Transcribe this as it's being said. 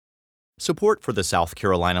Support for the South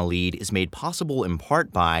Carolina Lead is made possible in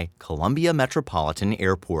part by Columbia Metropolitan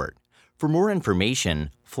Airport. For more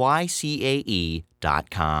information, flycae.com.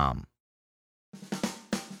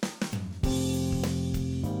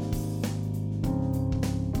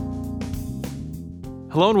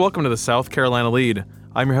 Hello and welcome to the South Carolina Lead.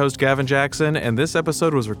 I'm your host, Gavin Jackson, and this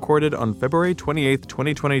episode was recorded on February 28th,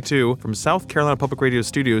 2022 from South Carolina Public Radio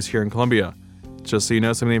Studios here in Columbia. Just so you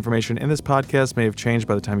know, some of the information in this podcast may have changed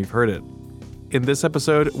by the time you've heard it. In this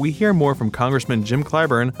episode, we hear more from Congressman Jim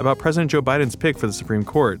Clyburn about President Joe Biden's pick for the Supreme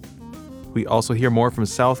Court. We also hear more from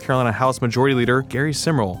South Carolina House Majority Leader Gary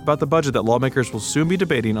Simrel about the budget that lawmakers will soon be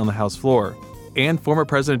debating on the House floor. And former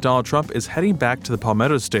President Donald Trump is heading back to the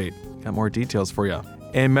Palmetto State. Got more details for you.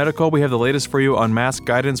 In medical, we have the latest for you on mask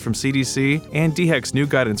guidance from CDC and DHEC's new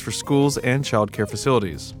guidance for schools and child care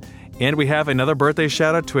facilities. And we have another birthday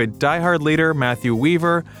shout-out to a diehard leader, Matthew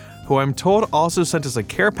Weaver, who I'm told also sent us a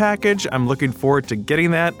care package. I'm looking forward to getting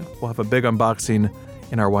that. We'll have a big unboxing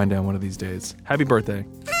in our wind down one of these days. Happy birthday.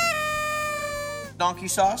 Donkey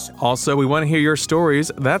sauce. Also, we want to hear your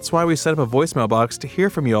stories. That's why we set up a voicemail box to hear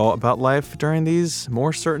from y'all about life during these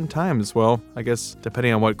more certain times. Well, I guess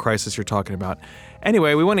depending on what crisis you're talking about.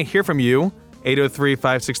 Anyway, we want to hear from you.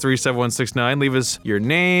 803-563-7169. Leave us your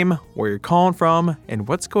name, where you're calling from, and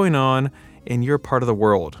what's going on in your part of the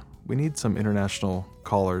world. We need some international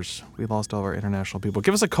callers. We lost all of our international people.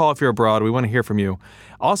 Give us a call if you're abroad. We want to hear from you.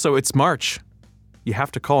 Also, it's March. You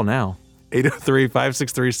have to call now.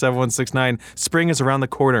 803-563-7169. Spring is around the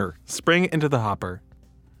corner. Spring into the hopper.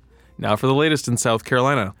 Now for the latest in South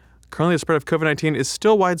Carolina. Currently, the spread of COVID-19 is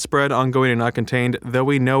still widespread, ongoing, and not contained, though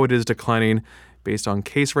we know it is declining based on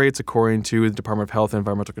case rates according to the Department of Health and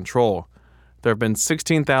Environmental Control. There have been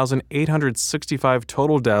 16,865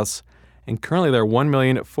 total deaths, and currently there are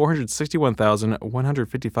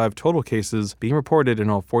 1,461,155 total cases being reported in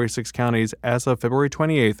all 46 counties as of February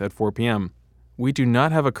 28th at 4 p.m. We do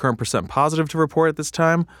not have a current percent positive to report at this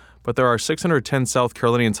time, but there are 610 South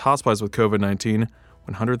Carolinians hospitalized with COVID-19,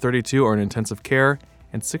 132 are in intensive care,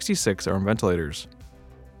 and 66 are on ventilators.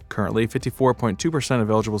 Currently, 54.2% of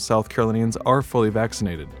eligible South Carolinians are fully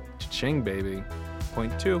vaccinated. Cha-ching, baby.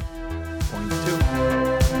 Point two.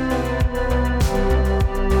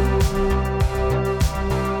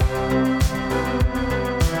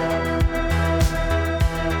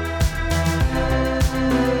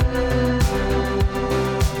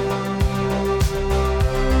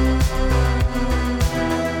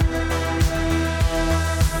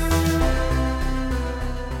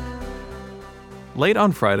 Late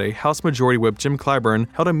on Friday, House Majority Whip Jim Clyburn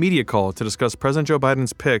held a media call to discuss President Joe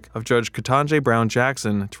Biden's pick of Judge Ketanji Brown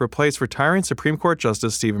Jackson to replace retiring Supreme Court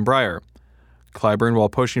Justice Stephen Breyer. Clyburn, while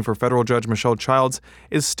pushing for federal judge Michelle Childs,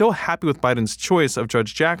 is still happy with Biden's choice of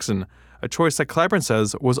Judge Jackson, a choice that Clyburn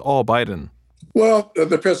says was all Biden. Well,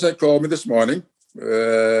 the president called me this morning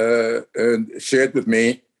and shared with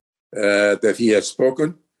me that he had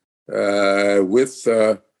spoken with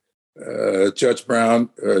Judge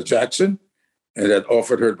Brown Jackson and had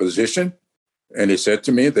offered her the position. And he said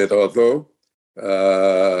to me that although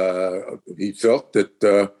he felt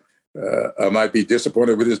that I might be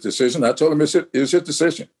disappointed with his decision, I told him it was his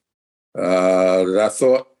decision. That I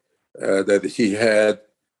thought that he had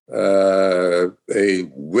a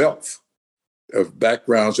wealth of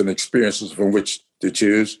backgrounds and experiences from which to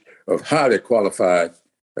choose of highly qualified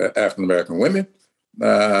African-American women.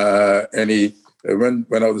 And he went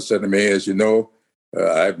over and said to me, as you know,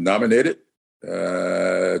 I've nominated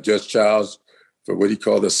Judge Childs for what he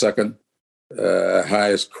called the second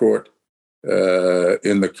highest court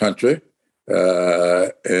in the country,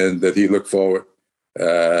 and that he looked forward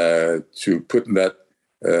to putting that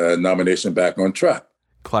nomination back on track.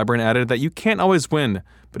 Clyburn added that you can't always win,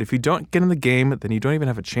 but if you don't get in the game, then you don't even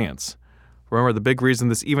have a chance. Remember, the big reason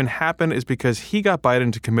this even happened is because he got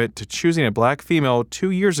Biden to commit to choosing a black female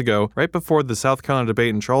 2 years ago, right before the South Carolina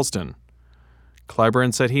debate in Charleston.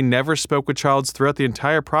 Clyburn said he never spoke with Childs throughout the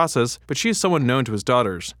entire process, but she is someone known to his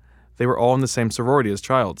daughters. They were all in the same sorority as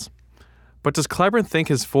Childs. But does Clyburn think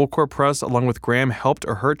his full court press, along with Graham, helped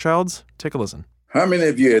or hurt Childs? Take a listen. How many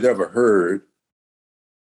of you had ever heard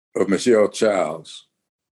of Michelle Childs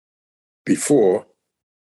before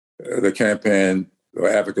the campaign or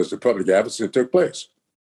advocacy, the public advocacy took place?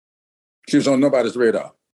 She was on nobody's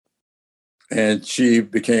radar. And she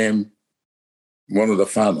became one of the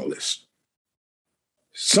finalists.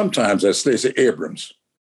 Sometimes, as Stacey Abrams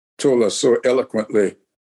told us so eloquently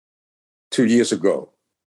 2 years ago,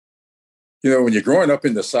 you know, when you're growing up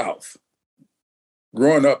in the South,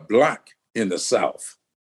 growing up Black in the South,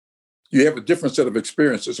 you have a different set of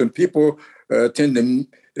experiences, and people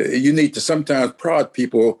you need to sometimes prod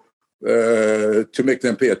people to make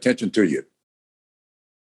them pay attention to you.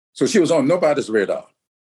 So she was on nobody's radar.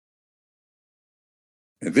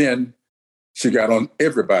 And then she got on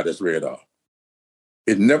everybody's radar.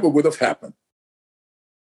 It never would have happened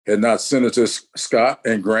had not Senators Scott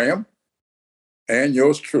and Graham and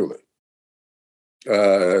yours truly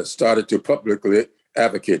started to publicly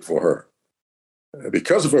advocate for her.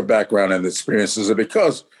 Because of her background and experiences, and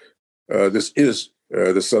because this is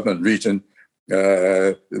the southern region,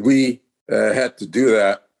 we had to do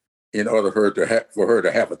that in order for her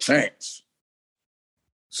to have a chance.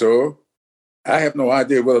 So I have no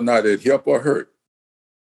idea whether or not it helped or hurt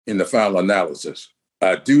in the final analysis.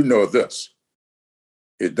 I do know this.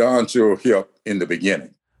 It darn sure helped in the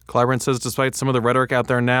beginning. Clyburn says despite some of the rhetoric out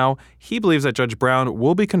there now, he believes that Judge Brown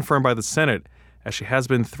will be confirmed by the Senate, as she has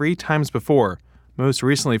been 3 times before, most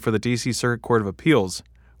recently for the D.C. Circuit Court of Appeals,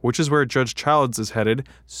 which is where Judge Childs is headed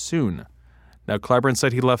soon. Now, Clyburn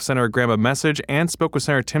said he left Senator Graham a message and spoke with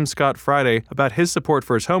Senator Tim Scott Friday about his support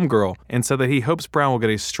for his homegirl and said that he hopes Brown will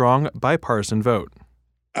get a strong bipartisan vote.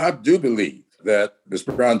 I do believe that Ms.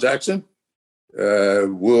 Brown Jackson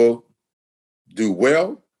will do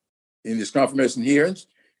well in these confirmation hearings.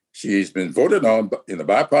 She's been voted on in a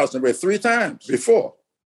bipartisan way 3 times before.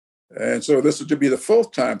 And so this is to be the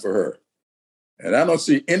 4th time for her. And I don't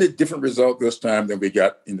see any different result this time than we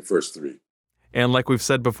got in the first 3. And like we've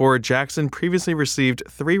said before, Jackson previously received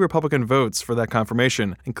 3 Republican votes for that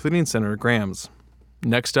confirmation, including Senator Graham's.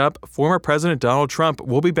 Next up, former President Donald Trump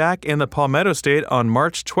will be back in the Palmetto State on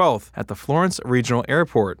March 12th at the Florence Regional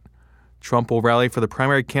Airport. Trump will rally for the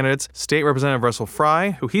primary candidates, State Representative Russell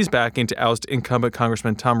Fry, who he's backing to oust incumbent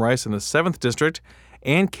Congressman Tom Rice in the 7th District,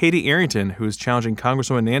 and Katie Arrington, who is challenging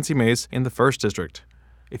Congresswoman Nancy Mace in the 1st District.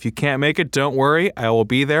 If you can't make it, don't worry. I will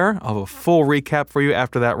be there. I'll have a full recap for you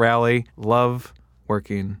after that rally. Love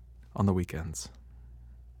working on the weekends.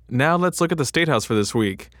 Now let's look at the State House for this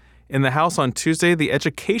week. In the House on Tuesday, the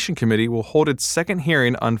Education Committee will hold its second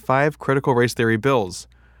hearing on 5 critical race theory bills.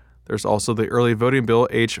 There's also the early voting bill,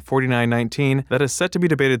 H. 4919, that is set to be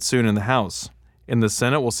debated soon in the House. In the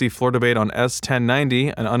Senate, we'll see floor debate on S. 1090,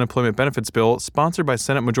 an unemployment benefits bill sponsored by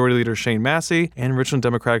Senate Majority Leader Shane Massey and Richland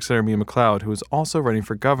Democratic Senator Mia McLeod, who is also running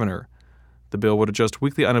for governor. The bill would adjust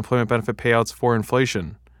weekly unemployment benefit payouts for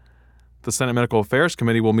inflation. The Senate Medical Affairs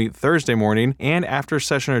Committee will meet Thursday morning and after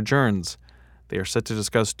session adjourns. They are set to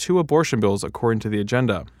discuss 2 abortion bills according to the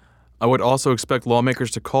agenda. I would also expect lawmakers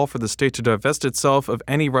to call for the state to divest itself of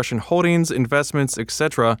any Russian holdings, investments,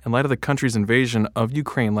 etc. in light of the country's invasion of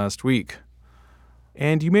Ukraine last week.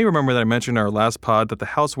 And you may remember that I mentioned in our last pod that the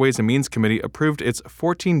House Ways and Means Committee approved its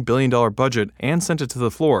 $14 billion budget and sent it to the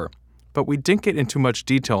floor, but we didn't get into much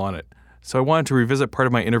detail on it. So I wanted to revisit part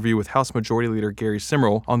of my interview with House Majority Leader Gary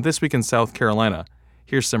Simrel on This Week in South Carolina.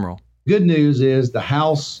 Here's Simrel. Good news is the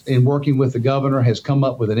House, in working with the governor, has come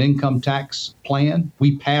up with an income tax plan.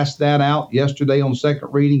 We passed that out yesterday on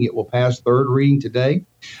 2nd reading. It will pass 3rd reading today.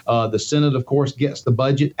 The Senate, of course, gets the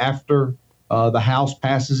budget after the House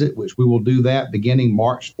passes it, which we will do that beginning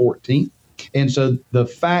March 14th. And so the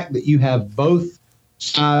fact that you have both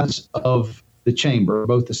sides of the chamber,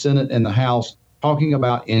 both the Senate and the House, talking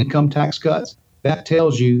about income tax cuts, that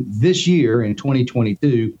tells you this year in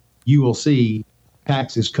 2022, you will see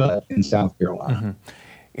taxes cut in South Carolina. Mm-hmm.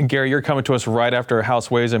 And Gary, you're coming to us right after a House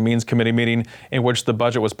Ways and Means Committee meeting in which the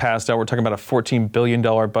budget was passed out. We're talking about a $14 billion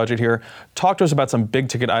budget here. Talk to us about some big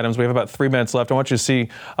ticket items. We have about 3 minutes left. I want you to see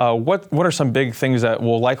what are some big things that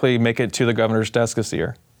will likely make it to the governor's desk this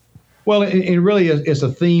year? Well, it really is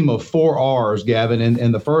a theme of 4 R's, Gavin.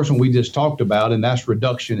 And the first one we just talked about, and that's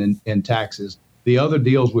reduction in taxes. The other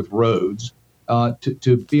deals with roads.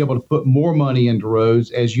 To be able to put more money into roads.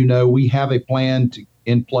 As you know, we have a plan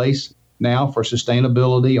in place now for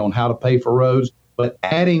sustainability on how to pay for roads, but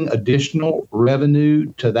adding additional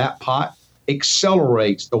revenue to that pot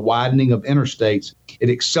accelerates the widening of interstates.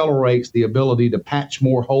 It accelerates the ability to patch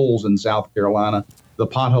more holes in South Carolina, the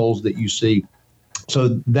potholes that you see.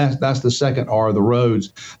 So that's the second R, the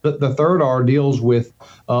roads. The third R deals with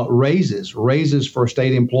raises for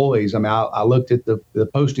state employees. I mean, I looked at the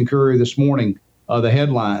Post and Courier this morning, the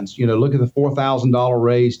headlines. Look at the $4,000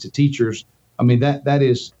 raise to teachers. I mean, that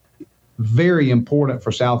is very important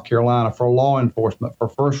for South Carolina, for law enforcement, for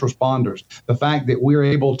first responders. The fact that we're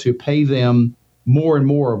able to pay them more and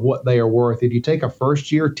more of what they are worth. If you take a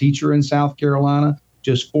first-year teacher in South Carolina,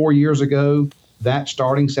 just 4 years ago, that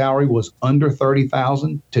starting salary was under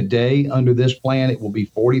 $30,000. Today, under this plan, it will be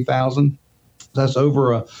 $40,000. That's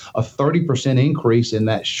over a 30% increase in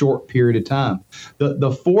that short period of time.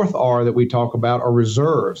 The fourth R that we talk about are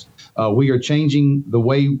reserves. We are changing the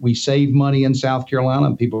way we save money in South Carolina,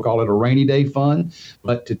 and people call it a rainy day fund.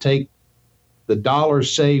 But to take the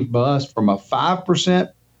dollars saved by us from a 5%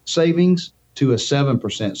 savings to a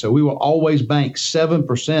 7%. So we will always bank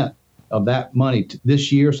 7% of that money. This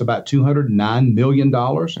year, it's about $209 million.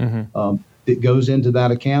 That goes into that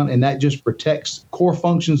account, and that just protects core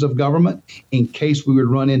functions of government in case we would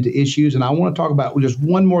run into issues. And I want to talk about just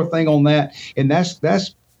one more thing on that, and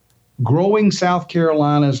that's growing South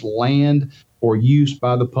Carolina's land for use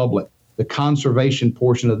by the public. The conservation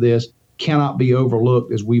portion of this cannot be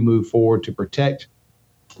overlooked as we move forward to protect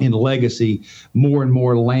in legacy more and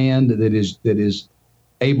more land that is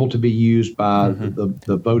able to be used by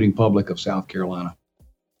the voting public of South Carolina.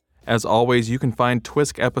 As always, you can find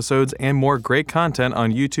Twisk episodes and more great content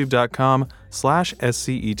on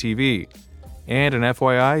youtube.com/SCETV. And an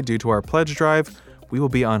FYI, due to our pledge drive, we will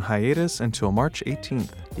be on hiatus until March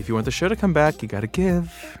 18th. If you want the show to come back, you gotta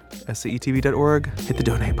give. SCETV.org, hit the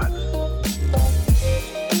donate button.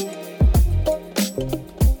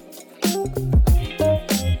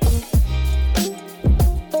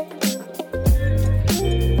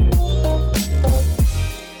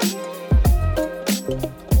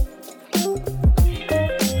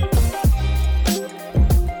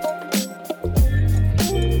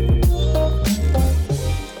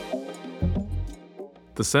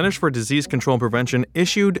 The Centers for Disease Control and Prevention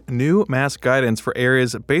issued new mask guidance for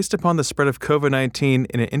areas based upon the spread of COVID-19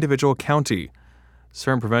 in an individual county.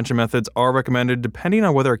 Certain prevention methods are recommended depending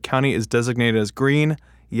on whether a county is designated as green,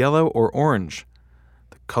 yellow, or orange.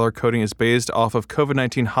 The color coding is based off of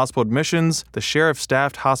COVID-19 hospital admissions, the share of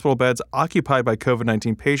staffed hospital beds occupied by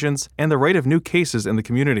COVID-19 patients, and the rate of new cases in the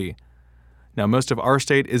community. Now, most of our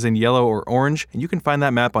state is in yellow or orange, and you can find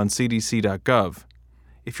that map on cdc.gov.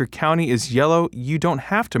 If your county is yellow, you don't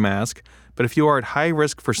have to mask, but if you are at high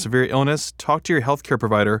risk for severe illness, talk to your healthcare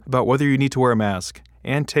provider about whether you need to wear a mask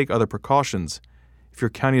and take other precautions. If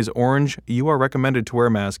your county is orange, you are recommended to wear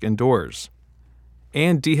a mask indoors.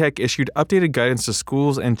 And DHEC issued updated guidance to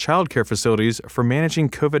schools and childcare facilities for managing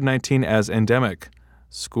COVID-19 as endemic.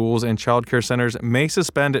 Schools and childcare centers may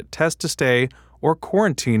suspend test to stay or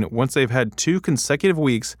quarantine once they've had 2 consecutive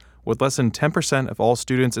weeks with less than 10% of all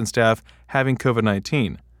students and staff having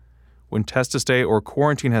COVID-19. When test to stay or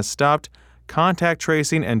quarantine has stopped, contact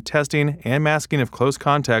tracing and testing and masking of close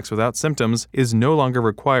contacts without symptoms is no longer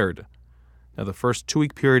required. Now, the first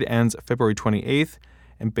 2-week period ends February 28th,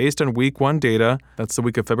 and based on week 1 data, that's the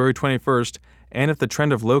week of February 21st, and if the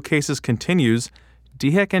trend of low cases continues,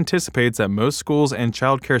 DHEC anticipates that most schools and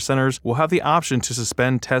child care centers will have the option to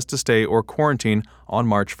suspend test to stay or quarantine on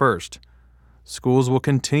March 1st. Schools will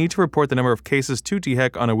continue to report the number of cases to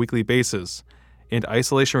DHEC on a weekly basis, and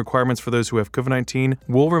isolation requirements for those who have COVID-19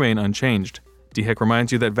 will remain unchanged. DHEC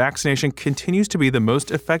reminds you that vaccination continues to be the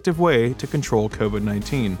most effective way to control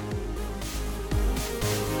COVID-19.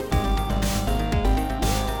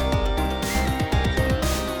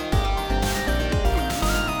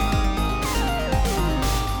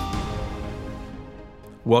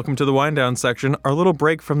 Welcome to the Wind Down section, our little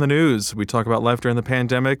break from the news. We talk about life during the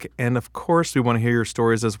pandemic, and of course, we want to hear your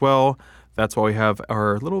stories as well. That's why we have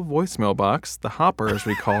our little voicemail box, the hopper, as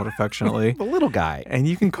we call it affectionately. The little guy. And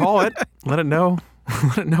you can call it, let it know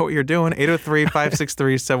what you're doing,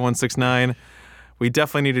 803-563-7169. We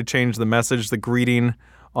definitely need to change the message, the greeting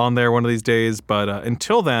on there one of these days, but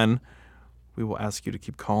until then, we will ask you to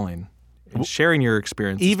keep calling and sharing your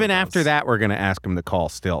experiences. Even after that, we're going to ask him to call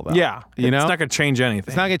still, though. Yeah. It's not going to change anything.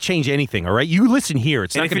 It's not going to change anything, all right? You listen here.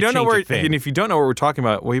 It's not going to change a thing. And if you don't know what we're talking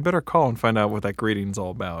about, well, you better call and find out what that greeting's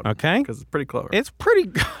all about. Okay. Because it's pretty clever. It's pretty,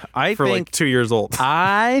 for like 2 years old.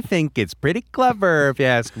 I think it's pretty clever, if you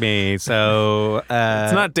ask me. So,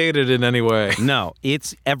 it's not dated in any way. No,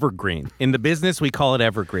 it's evergreen. In the business, we call it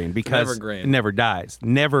evergreen because it never dies.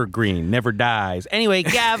 Never green, never dies. Anyway,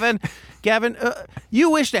 Gavin,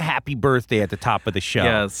 you wished a happy birthday at the top of the show.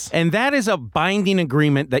 Yes. And that is a binding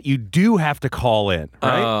agreement that you do have to call in,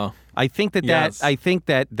 right? I think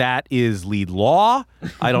that is lead law.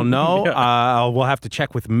 I don't know. We'll have to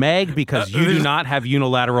check with Meg because you do not have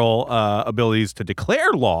unilateral abilities to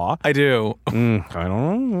declare law. I do. I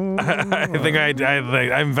don't know. I think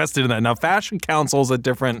I invested in that. Now, fashion council's a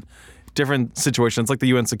different situations, like the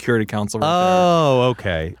UN Security Council.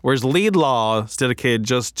 Okay. Whereas lead law is dedicated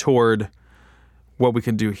just toward what we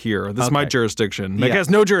can do here. This is my jurisdiction. Meg Yes. has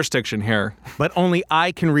no jurisdiction here. But only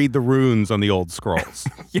I can read the runes on the old scrolls.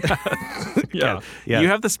 Yeah. Yeah. You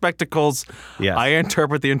have the spectacles. Yes. I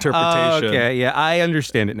interpret the interpretation. Okay, yeah, I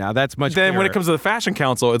understand it now. That's much Then when it clearer. comes to the Fashion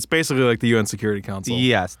Council, it's basically like the UN Security Council.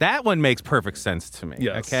 Yes, that one makes perfect sense to me.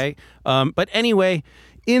 Yes. Okay. But anyway,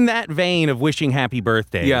 in that vein of wishing happy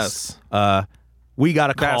birthdays, Yes. we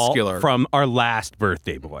got a call Vascular. from our last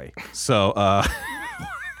birthday boy. So,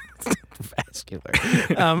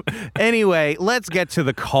 vascular. Anyway, let's get to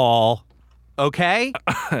the call. Okay?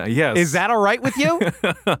 Yes. Is that all right with you?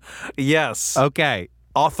 Yes. Okay.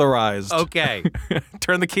 Authorized. Okay.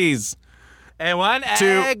 Turn the keys. And one, Two.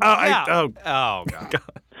 egg, Oh, oh, God.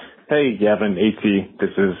 Hey, Gavin, AT.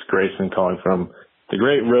 This is Grayson calling from the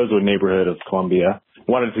great Rosewood neighborhood of Columbia.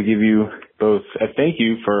 Wanted to give you both a thank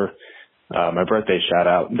you for my birthday shout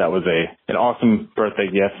out. That was an awesome birthday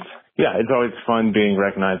gift. Yeah, it's always fun being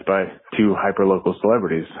recognized by two hyperlocal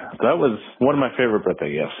celebrities. So that was one of my favorite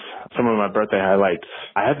birthday gifts. Some of my birthday highlights.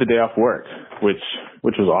 I had the day off work, which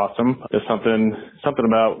was awesome. There's something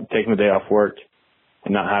about taking the day off work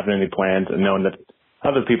and not having any plans and knowing that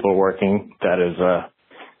other people are working. That is,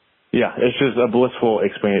 it's just a blissful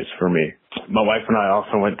experience for me. My wife and I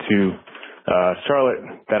also went to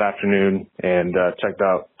Charlotte that afternoon and checked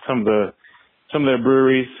out some of their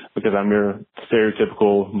breweries because I'm your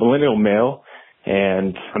stereotypical millennial male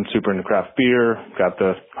and I'm super into craft beer, got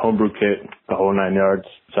the homebrew kit, the whole 9 yards.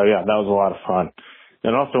 So yeah, that was a lot of fun.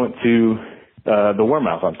 And also went to the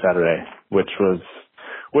Warmouth on Saturday, which was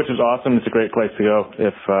awesome. It's a great place to go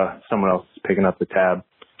if someone else is picking up the tab.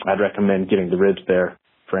 I'd recommend getting the ribs there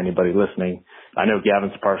for anybody listening. I know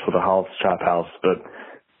Gavin's partial to Hall's Chop House, but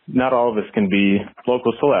not all of us can be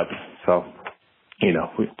local celebs. So,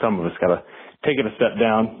 some of us got to take it a step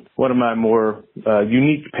down. One of my more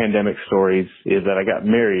unique pandemic stories is that I got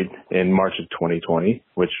married in March of 2020,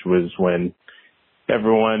 which was when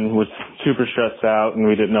everyone was super stressed out and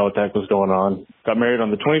we didn't know what the heck was going on. Got married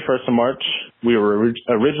on the 21st of March. We were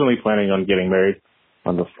originally planning on getting married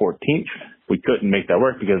on the 14th. We couldn't make that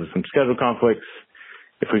work because of some schedule conflicts.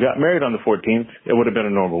 If we got married on the 14th, it would have been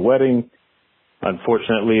a normal wedding.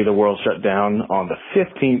 Unfortunately, the world shut down on the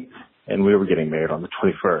 15th and we were getting married on the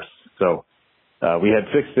 21st. So we had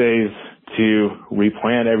 6 days to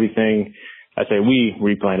replan everything. I say we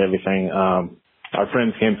replan everything. Our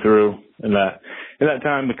friends came through in that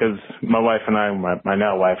time because my wife and I, my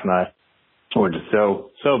now wife and I, were just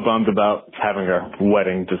so bummed about having our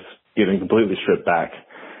wedding just getting completely stripped back.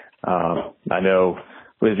 I know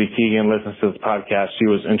Lizzie Keegan listens to this podcast. She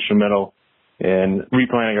was instrumental in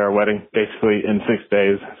replanning our wedding basically in 6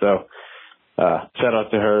 days. So shout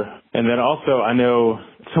out to her. And then also I know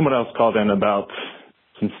someone else called in about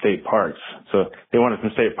some state parks. So they wanted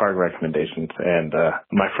some state park recommendations. And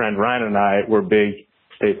my friend Ryan and I were big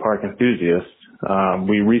state park enthusiasts.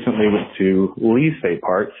 We recently went to Lee State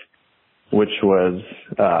Park, which was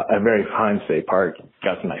a very fine state park.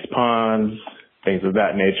 Got some nice ponds, things of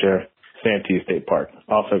that nature. Santee State Park,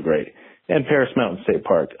 also great. And Paris Mountain State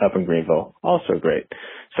Park up in Greenville, also great.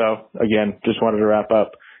 So, again, just wanted to wrap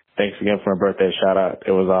up. Thanks again for my birthday shout out.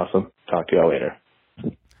 It was awesome. Talk to y'all later.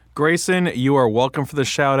 Grayson, you are welcome for the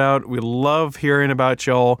shout out. We love hearing about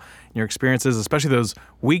y'all and your experiences, especially those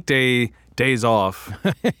weekday days off,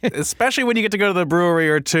 especially when you get to go to the brewery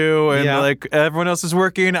or two and like everyone else is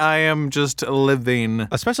working. I am just living.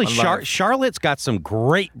 Especially Charlotte's got some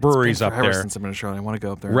great breweries up there. Since I've been to Charlotte, I want to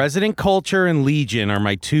go up there. Resident Culture and Legion are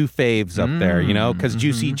my two faves up there, because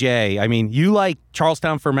Juicy J. I mean, you like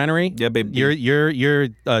Charlestown Fermentary? Yeah, baby. You're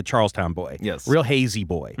a Charlestown boy. Yes. Real hazy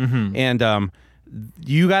boy. And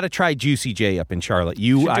you got to try Juicy J up in Charlotte.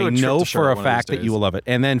 I know for a fact that you will love it.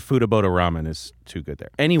 And then Fudaboda Ramen is too good there.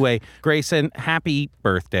 Anyway, Grayson, happy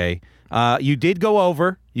birthday. You did go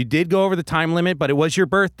over the time limit, but it was your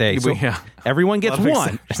birthday. So everyone gets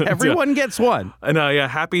one. Everyone gets one. And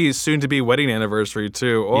happy soon-to-be wedding anniversary,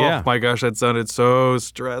 too. Oh, my gosh, that sounded so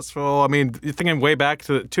stressful. I mean, you're thinking way back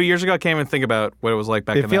to 2 years ago, I can't even think about what it was like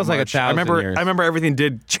back in that feels like March. 1,000 years. I remember everything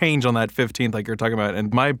did change on that 15th, like you're talking about.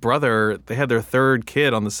 And my brother, they had their third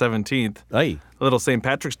kid on the 17th. Hey. A little St.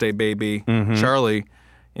 Patrick's Day baby, Charlie.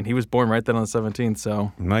 And he was born right then on the 17th,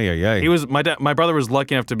 so he was my brother was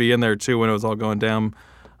lucky enough to be in there too when it was all going down,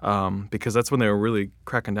 because that's when they were really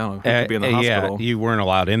cracking down on who could be in the hospital. Yeah, you weren't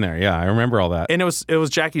allowed in there. Yeah, I remember all that. And it was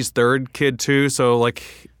Jackie's third kid too, so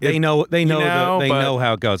like they know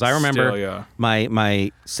how it goes. I remember still,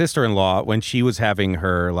 my sister-in-law when she was having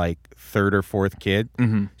her like third or fourth kid.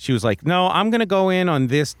 She was like, no, I'm going to go in on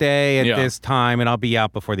this day at this time, and I'll be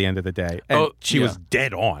out before the end of the day. And she was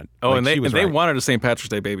dead on. Oh, like, and they wanted a St. Patrick's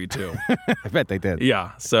Day baby, too. I bet they did.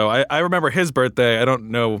 Yeah. So I remember his birthday. I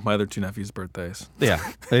don't know my other two nephews' birthdays. Yeah.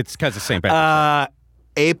 It's because of St. Patrick's Day.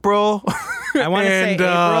 April. I want to say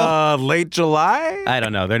April. Late July? I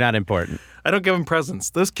don't know. They're not important. I don't give them presents.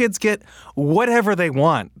 Those kids get whatever they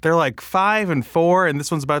want. They're like 5 and 4, and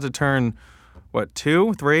this one's about to turn,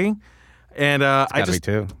 2, 3? And I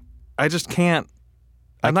just can't.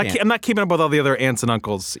 I'm not keeping up with all the other aunts and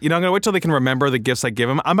uncles. I'm going to wait till they can remember the gifts I give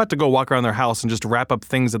them. I'm about to go walk around their house and just wrap up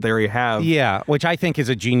things that they already have. Yeah, which I think is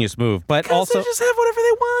a genius move. But also, they just have whatever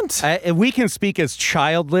they want. We can speak as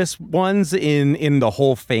childless ones in the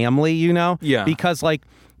whole family, Yeah. Because, like,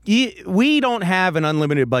 we don't have an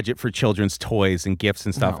unlimited budget for children's toys and gifts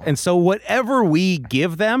and stuff. No. And so whatever we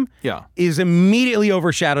give them is immediately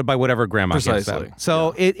overshadowed by whatever grandma gives them.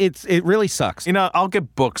 So it really sucks. I'll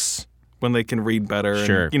get books when they can read better.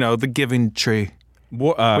 Sure. And, The Giving Tree,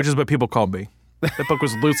 which is what people called me. That book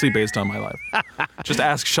was loosely based on my life. Just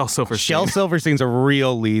ask Shel Silverstein. Shel Silverstein's a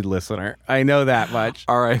real lead listener. I know that much.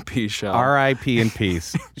 R.I.P. Shel. R.I.P. in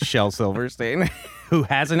peace. Shel Silverstein, who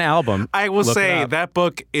has an album. I will say that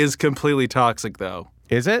book is completely toxic, though.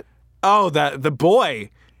 Is it? Oh, the boy.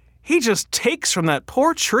 He just takes from that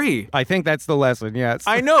poor tree. I think that's the lesson, yes.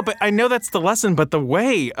 I know that's the lesson, but the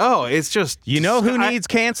way, it's just... You know who needs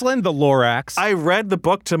canceling? The Lorax. I read the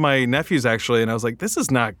book to my nephews, actually, and I was like, this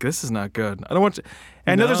is not good. I don't want to...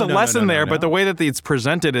 I know there's a lesson there, but the way that it's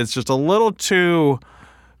presented is just a little too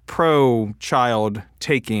pro-child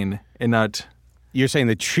taking and not... You're saying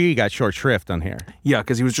the tree got short shrift on here. Yeah,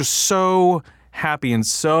 because he was just so happy and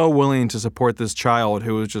so willing to support this child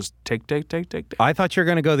who was just take. I thought you were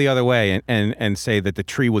going to go the other way and say that the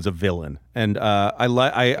tree was a villain, and I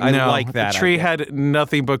like that. The tree had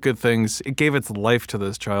nothing but good things. It gave its life to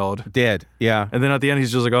this child. It did, yeah. And then at the end,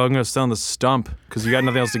 he's just like, "Oh, I'm going to stay on the stump because you got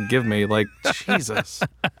nothing else to give me." Like, Jesus.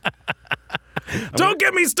 Don't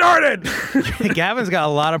get me started. Gavin's got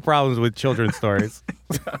a lot of problems with children's stories.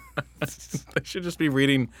 They should just be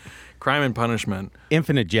reading Crime and Punishment.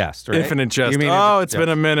 Infinite Jest, right? Infinite Jest. It's been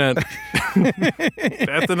a minute.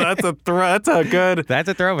 That's a good. That's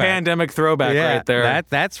a throwback. Pandemic throwback right there.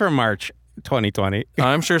 That's from March 2020.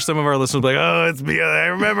 I'm sure some of our listeners will be like, "Oh, it's me. I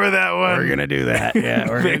remember that one. We're gonna do that. Yeah,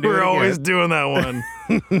 we're always doing that one."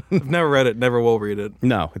 I've never read it. Never will read it.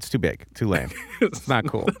 No, it's too big, too lame. It's not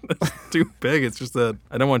cool. It's too big. It's just that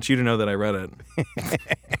I don't want you to know that I read it.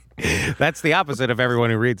 That's the opposite of everyone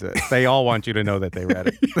who reads it. They all want you to know that they read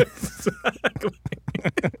it. Exactly.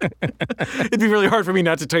 It'd be really hard for me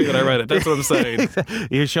not to tell you that I read it. That's what I'm saying.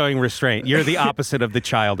 You're showing restraint. You're the opposite of the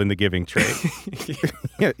child in the giving tree.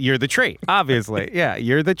 You're the tree, obviously. Yeah,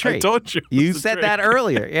 you're the tree. I told you. You said that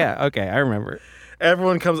earlier. Yeah, okay, I remember.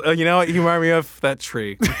 Everyone comes, you know what? You remind me of that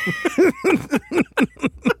tree.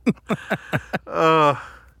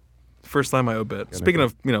 First time I obit. Speaking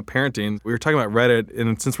of, parenting, we were talking about Reddit,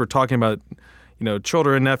 and since we're talking about,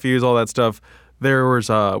 children, nephews, all that stuff, there was,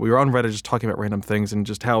 we were on Reddit just talking about random things and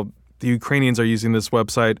just how the Ukrainians are using this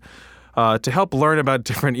website to help learn about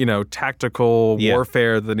different, tactical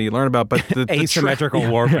warfare that you learn about. But the asymmetrical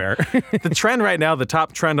warfare. The trend right now, the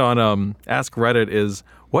top trend on Ask Reddit is,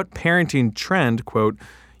 what parenting trend, quote,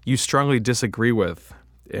 you strongly disagree with?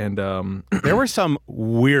 And there were some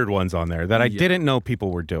weird ones on there that I didn't know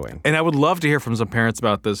people were doing. And I would love to hear from some parents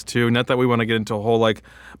about this too. Not that we want to get into a whole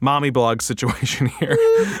mommy blog situation here.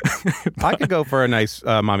 I could go for a nice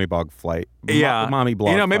mommy blog flight. Mommy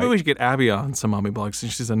blog. Maybe flight. we should get Abby on some mommy blogs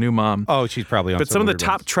since she's a new mom. Oh, she's probably on. But some of the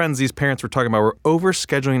top trends these parents were talking about were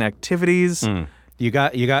overscheduling activities. You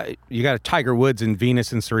got Tiger Woods and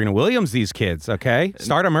Venus and Serena Williams. These kids, okay,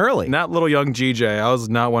 start them early. Not little young GJ. I was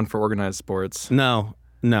not one for organized sports. No.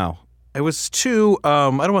 I was too, I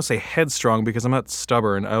don't want to say headstrong because I'm not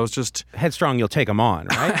stubborn. I was just... Headstrong, you'll take them on,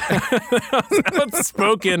 right?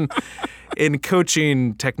 Outspoken in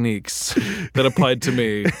coaching techniques that applied to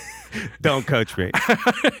me. Don't coach me.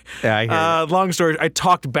 Yeah, I hear you. Long story, I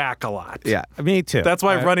talked back a lot. Yeah, me too. That's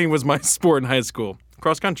why running was my sport in high school.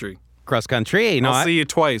 Cross country. Cross country. I'll see you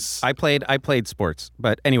twice. I played sports.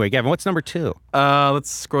 But anyway, Gavin, what's number 2?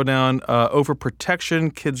 Let's scroll down.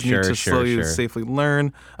 Overprotection. Kids need to slowly and safely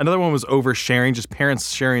learn. Another one was oversharing. Just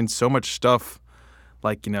parents sharing so much stuff.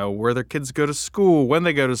 like, where their kids go to school, when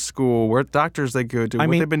they go to school, what doctors they go to, what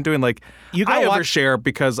they've been doing. Like, I overshare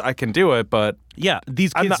because I can do it, but... Yeah,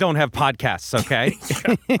 these kids don't have podcasts, okay?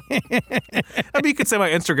 You could say my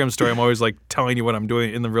Instagram story. I'm always, like, telling you what I'm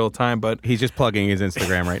doing in the real time, but... He's just plugging his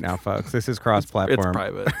Instagram right now, folks. This is cross-platform. It's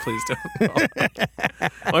private. Please don't. A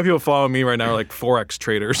lot of people following me right now are, like, Forex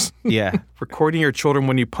traders. Yeah. Recording your children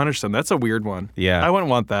when you punish them. That's a weird one. Yeah. I wouldn't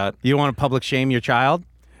want that. You want to public shame your child?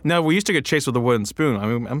 No, we used to get chased with a wooden spoon. I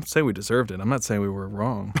mean, I'm saying we deserved it. I'm not saying we were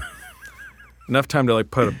wrong. Enough time to, like,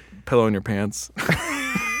 put a pillow in your pants.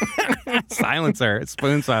 Silencer,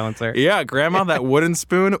 spoon silencer. Yeah, grandma, that wooden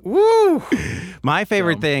spoon. Woo! My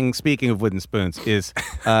favorite thing, speaking of wooden spoons, is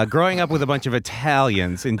growing up with a bunch of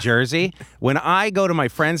Italians in Jersey. When I go to my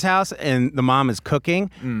friend's house and the mom is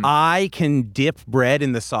cooking, I can dip bread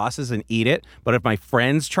in the sauces and eat it. But if my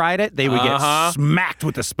friends tried it, they would get smacked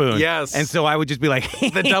with a spoon. Yes. And so I would just be like...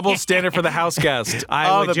 the double standard for the house guest.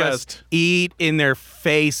 I would the just best. eat in their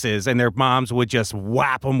faces, and their moms would just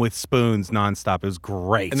whap them with spoons nonstop. It was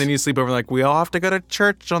great. And then you sleep over like, we all have to go to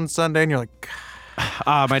church on Sunday, and you're like...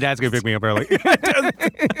 my dad's going to pick me up early.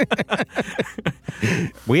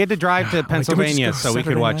 We had to drive to Pennsylvania so we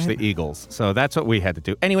could watch the Eagles. So that's what we had to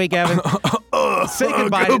do. Anyway, Gavin, say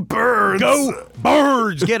goodbye. Go Birds! Go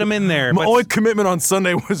Birds! Get them in there. My only commitment on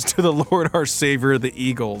Sunday was to the Lord our Savior, the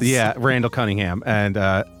Eagles. Yeah, Randall Cunningham and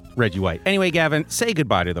Reggie White. Anyway, Gavin, say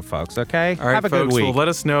goodbye to the folks, okay? All right, have a folks, good week. Well, let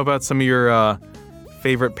us know about some of your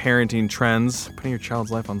favorite parenting trends. Putting your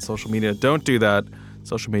child's life on social media. Don't do that.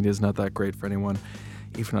 Social media is not that great for anyone,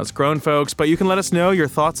 even us grown folks. But you can let us know your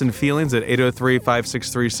thoughts and feelings at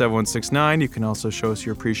 803-563-7169. You can also show us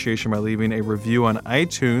your appreciation by leaving a review on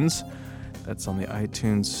iTunes. That's on the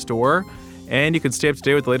iTunes store. And you can stay up to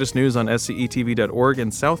date with the latest news on scetv.org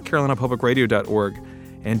and southcarolinapublicradio.org.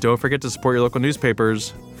 And don't forget to support your local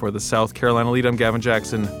newspapers. For the South Carolina Lead, I'm Gavin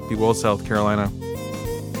Jackson. Be well, South Carolina.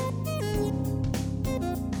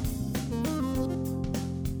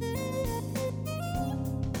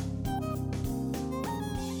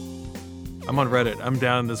 I'm on Reddit. I'm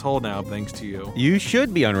down this hole now, thanks to you. You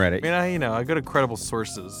should be on Reddit. I mean, I go to credible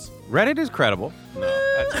sources. Reddit is credible. No,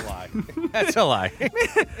 that's a lie. That's a lie.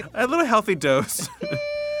 A little healthy dose.